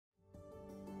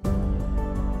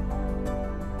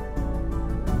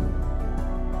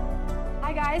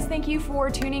Hi guys, thank you for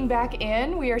tuning back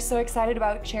in. We are so excited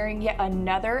about sharing yet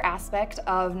another aspect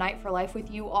of Night for Life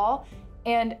with you all.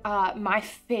 And my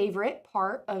favorite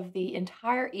part of the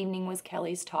entire evening was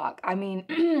Kelly's talk. I mean,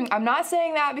 I'm not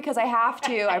saying that because I have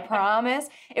to, I promise.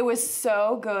 It was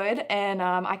so good, and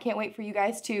I can't wait for you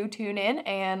guys to tune in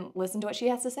and listen to what she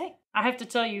has to say. I have to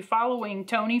tell you, following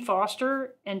Tony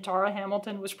Foster and Tara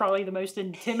Hamilton was probably the most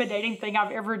intimidating thing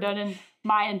I've ever done in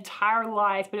my entire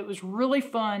life, but it was really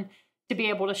fun to be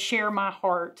able to share my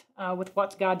heart with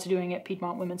what God's doing at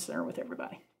Piedmont Women's Center with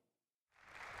everybody.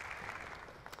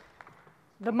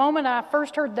 The moment I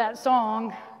first heard that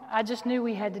song, I just knew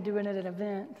we had to do it at an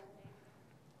event.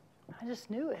 I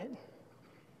just knew it.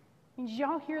 Did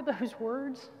y'all hear those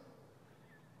words?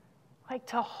 Like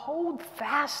to hold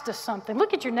fast to something.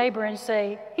 Look at your neighbor and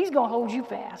say, he's going to hold you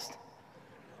fast.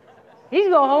 He's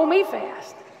going to hold me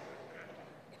fast.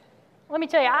 Let me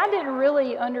tell you, I didn't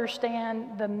really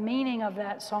understand the meaning of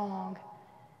that song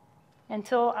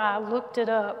until I looked it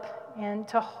up. And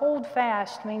to hold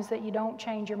fast means that you don't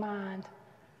change your mind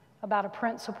about a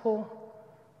principle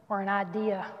or an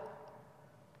idea.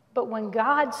 But when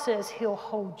God says he'll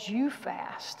hold you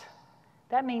fast,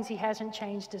 that means he hasn't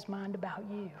changed his mind about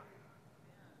you.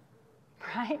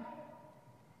 Right?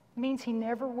 It means he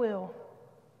never will.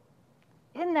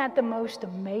 Isn't that the most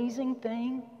amazing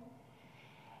thing?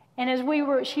 And as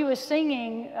she was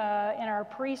singing in our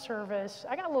pre-service,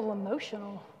 I got a little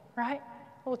emotional, right?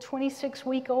 A little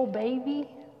 26-week-old baby.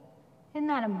 Isn't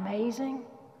that amazing?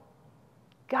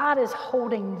 God is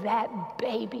holding that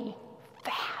baby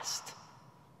fast.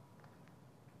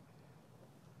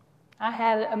 I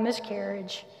had a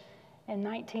miscarriage in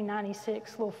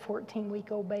 1996, a little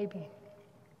 14-week-old baby.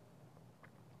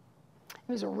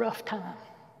 It was a rough time,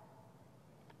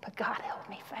 but God held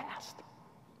me fast.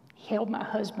 He held my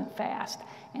husband fast,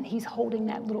 and he's holding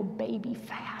that little baby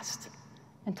fast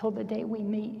until the day we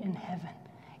meet in heaven.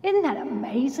 Isn't that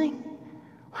amazing?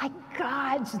 Like,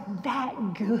 God's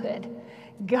that good.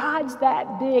 God's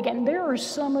that big. And there are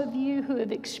some of you who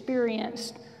have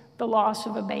experienced the loss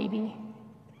of a baby,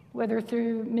 whether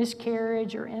through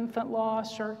miscarriage or infant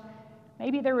loss, or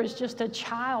maybe there was just a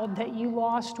child that you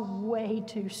lost way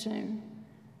too soon.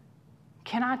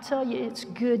 Can I tell you, it's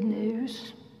good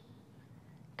news?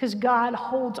 Because God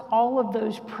holds all of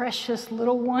those precious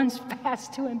little ones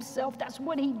fast to himself. That's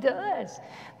what he does.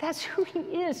 That's who he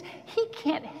is. He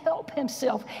can't help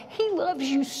himself. He loves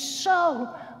you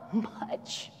so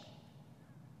much.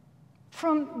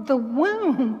 From the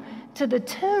womb to the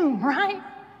tomb, right?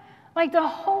 Like the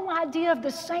whole idea of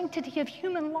the sanctity of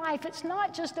human life, it's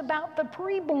not just about the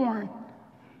preborn.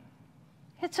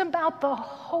 It's about the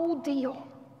whole deal.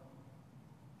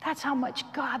 That's how much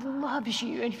God loves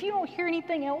you. And if you don't hear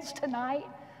anything else tonight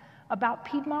about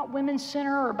Piedmont Women's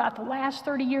Center or about the last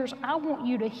 30 years, I want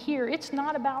you to hear it's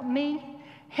not about me.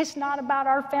 It's not about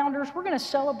our founders. We're going to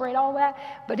celebrate all that.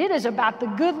 But it is about the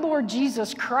good Lord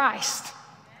Jesus Christ.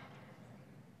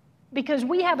 Because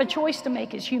we have a choice to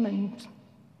make as humans.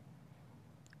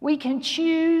 We can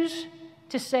choose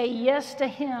to say yes to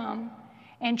him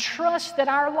and trust that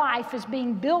our life is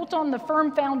being built on the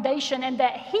firm foundation and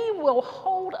that he will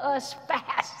hold us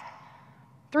fast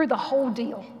through the whole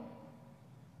deal,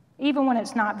 even when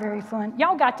it's not very fun.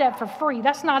 Y'all got that for free.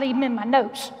 That's not even in my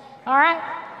notes, all right?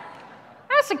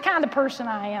 That's the kind of person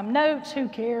I am. Notes, who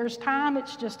cares? Time,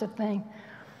 it's just a thing.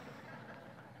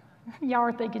 Y'all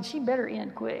are thinking, she better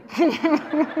end quick.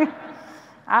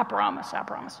 I promise.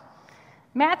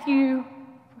 Matthew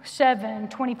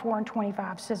 7:24 and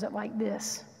 25 says it like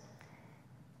this.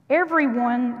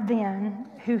 Everyone then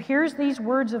who hears these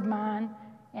words of mine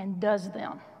and does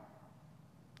them.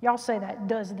 Y'all say that,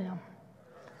 does them.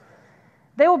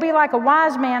 They will be like a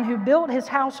wise man who built his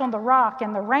house on the rock,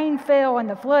 and the rain fell, and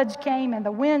the floods came, and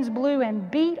the winds blew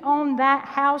and beat on that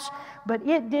house, but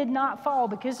it did not fall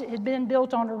because it had been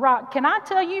built on a rock. Can I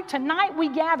tell you, tonight we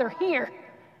gather here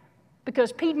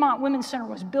because Piedmont Women's Center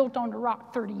was built on the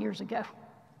rock 30 years ago.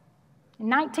 In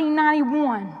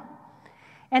 1991.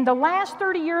 And the last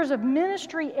 30 years of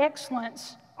ministry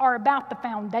excellence are about the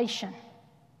foundation.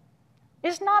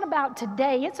 It's not about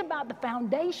today, it's about the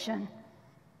foundation.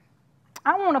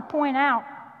 I want to point out,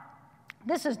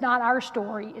 this is not our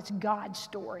story, it's God's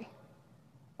story.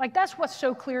 Like, that's what's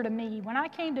so clear to me. When I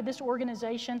came to this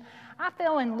organization, I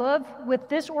fell in love with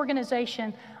this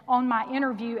organization on my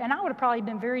interview, and I would have probably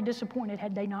been very disappointed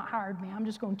had they not hired me. I'm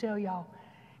just going to tell y'all.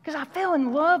 Because I fell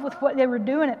in love with what they were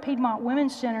doing at Piedmont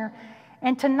Women's Center,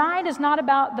 And tonight is not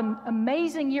about the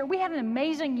amazing year. We had an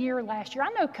amazing year last year. I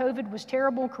know COVID was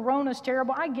terrible, Corona's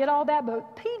terrible. I get all that,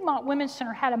 but Piedmont Women's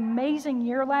Center had an amazing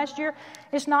year last year.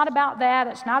 It's not about that.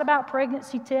 It's not about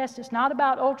pregnancy tests. It's not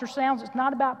about ultrasounds. It's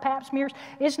not about pap smears.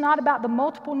 It's not about the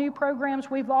multiple new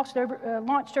programs we've launched over the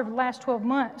last 12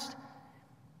 months.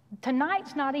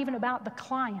 Tonight's not even about the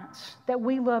clients that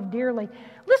we love dearly.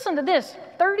 Listen to this.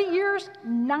 30 years,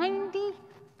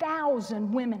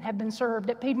 90,000 women have been served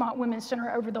at Piedmont Women's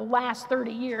Center over the last 30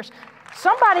 years.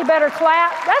 Somebody better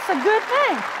clap. That's a good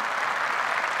thing.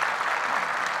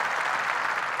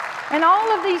 And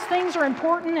all of these things are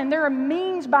important, and there are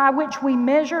means by which we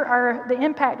measure the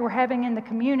impact we're having in the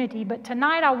community. But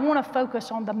tonight I want to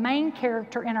focus on the main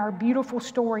character in our beautiful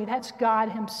story. That's God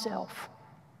Himself.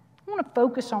 I want to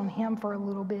focus on Him for a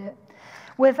little bit.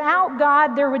 Without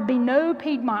God, there would be no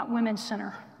Piedmont Women's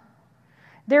Center.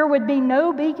 There would be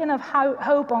no beacon of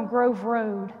hope on Grove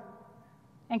Road.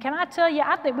 And can I tell you,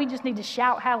 I think we just need to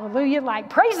shout hallelujah, like,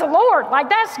 praise the Lord. Like,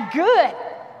 that's good.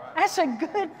 That's a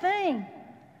good thing.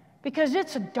 Because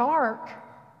it's dark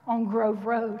on Grove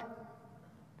Road.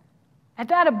 At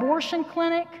that abortion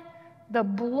clinic, the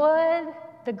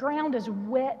ground is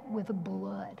wet with the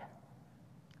blood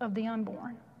of the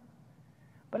unborn.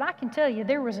 But I can tell you,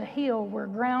 there was a hill where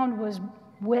ground was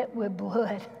wet with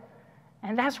blood.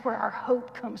 And that's where our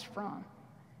hope comes from.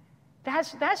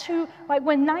 That's who, like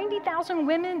when 90,000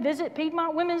 women visit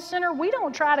Piedmont Women's Center, we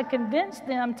don't try to convince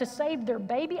them to save their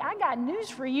baby. I got news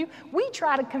for you. We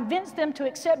try to convince them to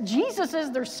accept Jesus as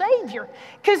their Savior.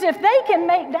 Because if they can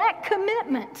make that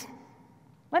commitment,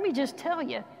 let me just tell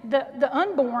you, the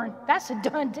unborn, that's a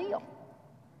done deal.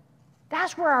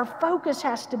 That's where our focus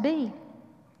has to be.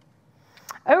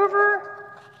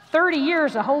 Over 30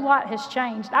 years, a whole lot has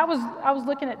changed. I was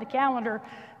looking at the calendar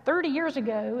 30 years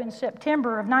ago in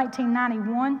September of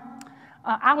 1991.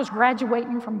 I was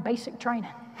graduating from basic training.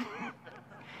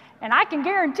 And I can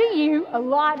guarantee you a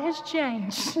lot has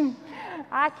changed.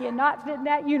 I cannot fit in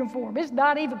that uniform. It's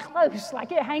not even close.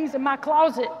 Like it hangs in my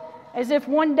closet as if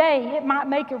one day it might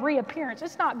make a reappearance.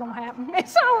 It's not going to happen.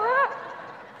 It's all right.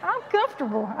 I'm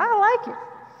comfortable. I like it.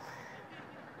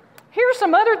 Here's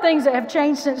some other things that have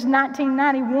changed since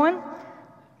 1991.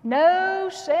 No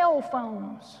cell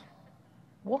phones.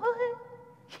 What?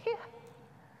 Yeah.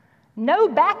 No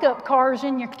backup cars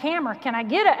in your camera. Can I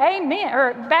get an amen?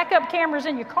 Or backup cameras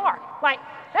in your car. Like,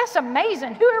 that's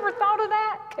amazing. Whoever thought of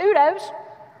that? Kudos.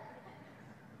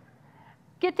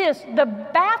 Get this. The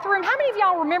bathroom. How many of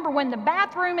y'all remember when the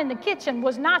bathroom and the kitchen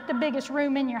was not the biggest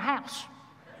room in your house?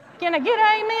 Can I get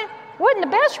an amen? Wasn't the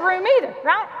best room either,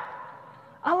 right?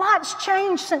 A lot's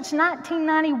changed since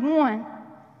 1991.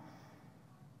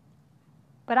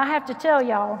 But I have to tell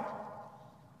y'all,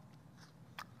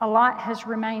 a lot has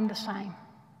remained the same.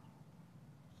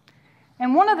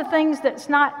 And one of the things that's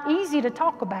not easy to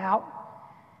talk about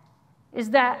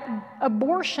is that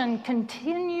abortion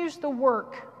continues the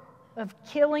work of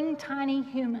killing tiny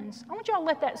humans. I want y'all to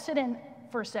let that sit in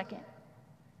for a second.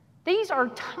 These are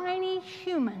tiny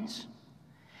humans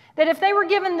that if they were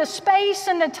given the space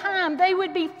and the time, they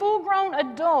would be full-grown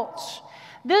adults.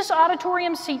 This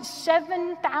auditorium seats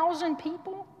 7,000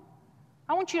 people.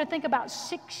 I want you to think about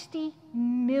 60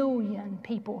 million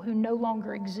people who no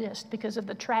longer exist because of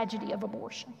the tragedy of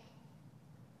abortion.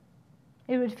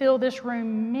 It would fill this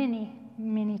room many,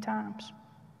 many times.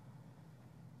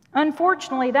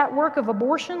 Unfortunately, that work of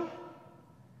abortion,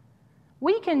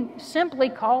 we can simply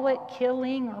call it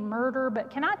killing or murder,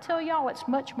 but can I tell y'all it's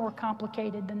much more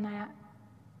complicated than that?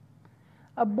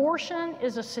 Abortion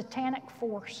is a satanic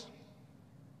force.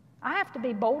 I have to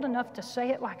be bold enough to say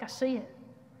it like I see it.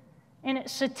 And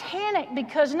it's satanic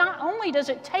because not only does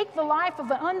it take the life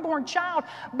of an unborn child,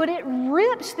 but it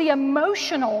rips the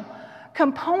emotional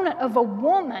component of a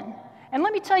woman. And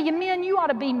let me tell you, men, you ought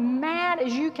to be mad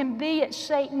as you can be at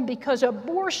Satan because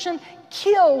abortion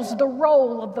kills the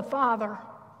role of the father.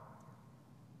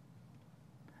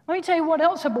 Let me tell you what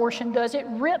else abortion does. It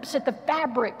rips at the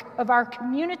fabric of our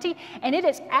community, and it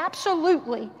is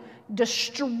absolutely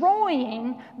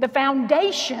destroying the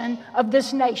foundation of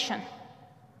this nation.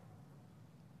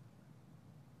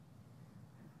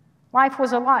 Life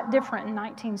was a lot different in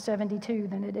 1972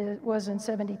 than it was in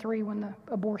 73 when the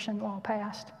abortion law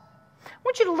passed. I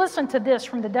want you to listen to this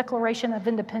from the Declaration of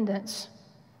Independence.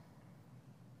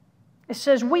 It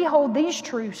says, "We hold these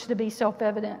truths to be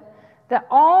self-evident, that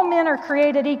all men are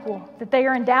created equal, that they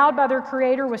are endowed by their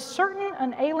Creator with certain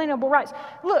unalienable rights."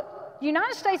 Look, the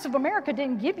United States of America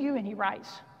didn't give you any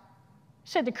rights. It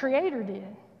said the Creator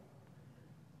did.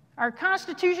 Our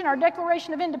Constitution, our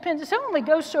Declaration of Independence, it only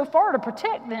goes so far to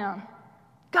protect them.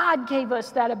 God gave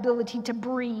us that ability to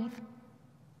breathe,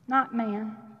 not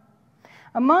man.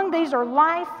 Among these are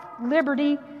life,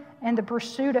 liberty, and the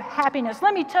pursuit of happiness.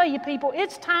 Let me tell you, people,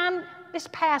 it's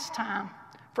past time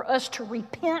for us to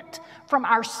repent from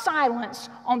our silence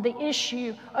on the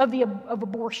issue of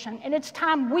abortion. And it's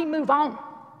time we move on.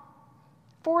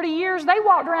 40 years, they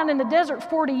walked around in the desert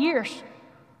 40 years.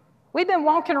 We've been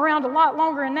walking around a lot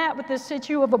longer than that with this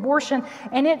issue of abortion,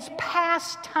 and it's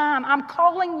past time. I'm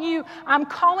calling you, I'm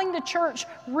calling the church,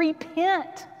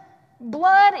 repent.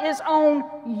 Blood is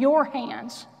on your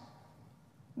hands.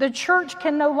 The church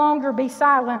can no longer be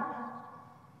silent.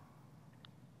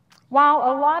 While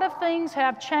a lot of things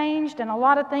have changed and a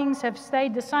lot of things have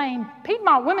stayed the same,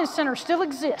 Piedmont Women's Center still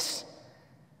exists.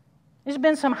 There's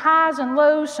been some highs and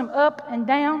lows, some up and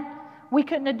down. We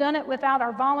couldn't have done it without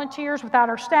our volunteers, without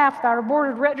our staff, without our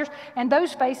board of directors, and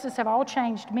those faces have all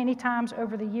changed many times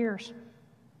over the years.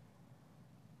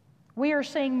 We are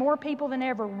seeing more people than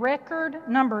ever, record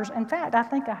numbers. In fact, I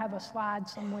think I have a slide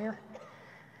somewhere,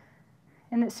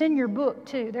 and it's in your book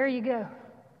too. There you go.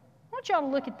 I want y'all to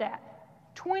look at that.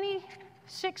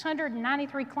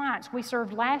 2,693 clients we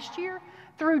served last year.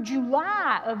 Through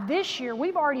July of this year,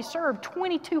 we've already served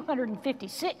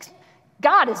 2,256.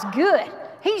 God is good.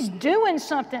 He's doing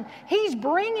something. He's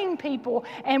bringing people,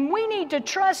 and we need to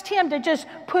trust Him to just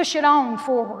push it on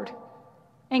forward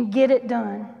and get it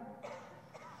done.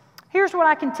 Here's what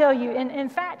I can tell you, and in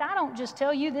fact, I don't just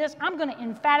tell you this, I'm going to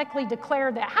emphatically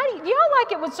declare that. Do y'all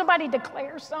like it when somebody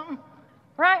declares something?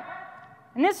 Right?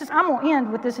 And I'm going to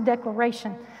end with this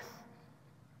declaration.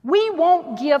 We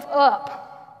won't give up.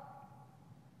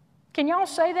 Can y'all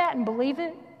say that and believe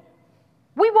it?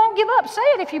 We won't give up. Say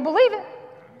it if you believe it.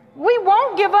 We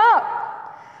won't give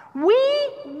up. We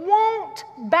won't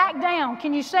back down.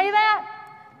 Can you say that?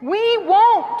 We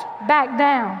won't back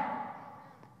down.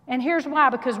 And here's why,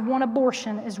 because one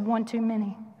abortion is one too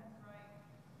many.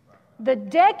 The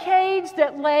decades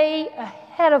that lay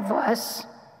ahead of us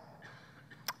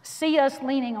see us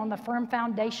leaning on the firm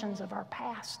foundations of our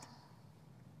past.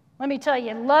 Let me tell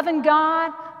you, loving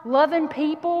God, loving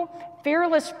people,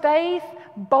 fearless faith,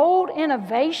 bold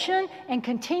innovation, and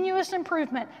continuous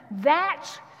improvement,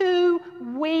 that's who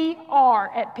we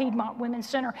are at Piedmont Women's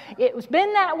Center. It's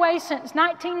been that way since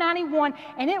 1991,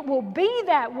 and it will be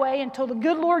that way until the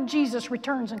good Lord Jesus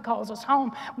returns and calls us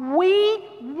home. We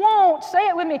won't, say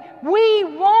it with me, we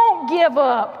won't give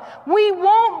up. We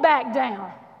won't back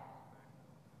down.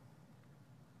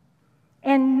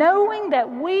 And knowing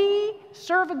that we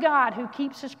serve a God who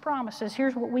keeps His promises,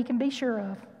 here's what we can be sure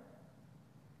of.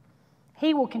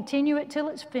 He will continue it till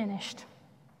it's finished.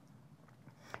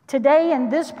 Today, in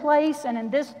this place and in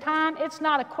this time, it's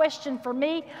not a question for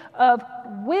me of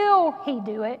will He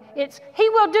do it. It's He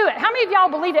will do it. How many of y'all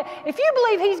believe it? If you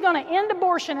believe He's going to end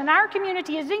abortion in our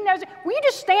community as He knows it, will you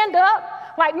just stand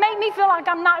up? Like, make me feel like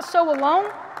I'm not so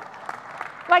alone?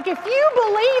 Like, if you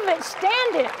believe it,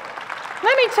 stand it.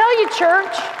 Let me tell you,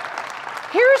 church,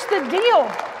 here's the deal.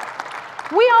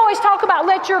 We always talk about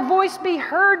let your voice be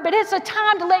heard, but it's a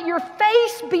time to let your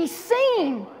face be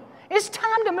seen. It's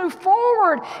time to move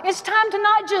forward. It's time to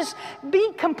not just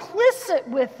be complicit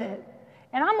with it.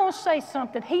 And I'm going to say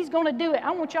something. He's going to do it.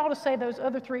 I want y'all to say those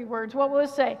other three words. What will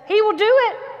it say? He will do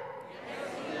it.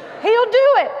 He'll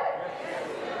do it.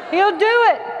 He'll do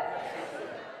it.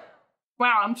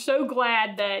 Wow, I'm so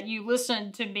glad that you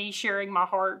listened to me sharing my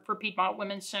heart for Piedmont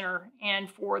Women's Center and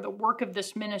for the work of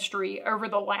this ministry over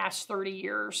the last 30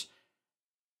 years.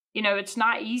 You know, it's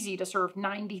not easy to serve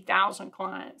 90,000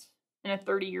 clients in a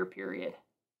 30-year period,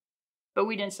 but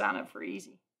we didn't sign up for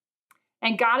easy.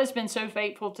 And God has been so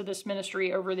faithful to this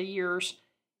ministry over the years,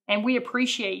 and we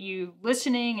appreciate you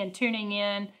listening and tuning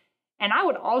in. And I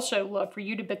would also love for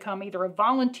you to become either a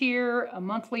volunteer, a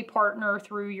monthly partner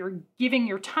through your giving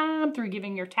your time, through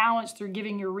giving your talents, through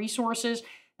giving your resources.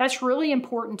 That's really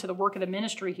important to the work of the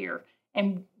ministry here.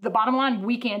 And the bottom line,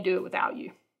 we can't do it without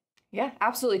you. Yeah,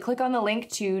 absolutely. Click on the link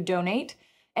to donate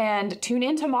and tune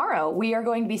in tomorrow. We are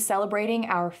going to be celebrating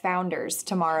our founders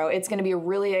tomorrow. It's going to be a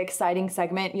really exciting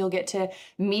segment. You'll get to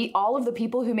meet all of the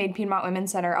people who made Piedmont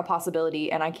Women's Center a possibility,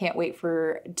 and I can't wait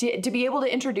to be able to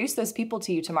introduce those people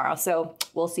to you tomorrow. So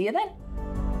we'll see you then.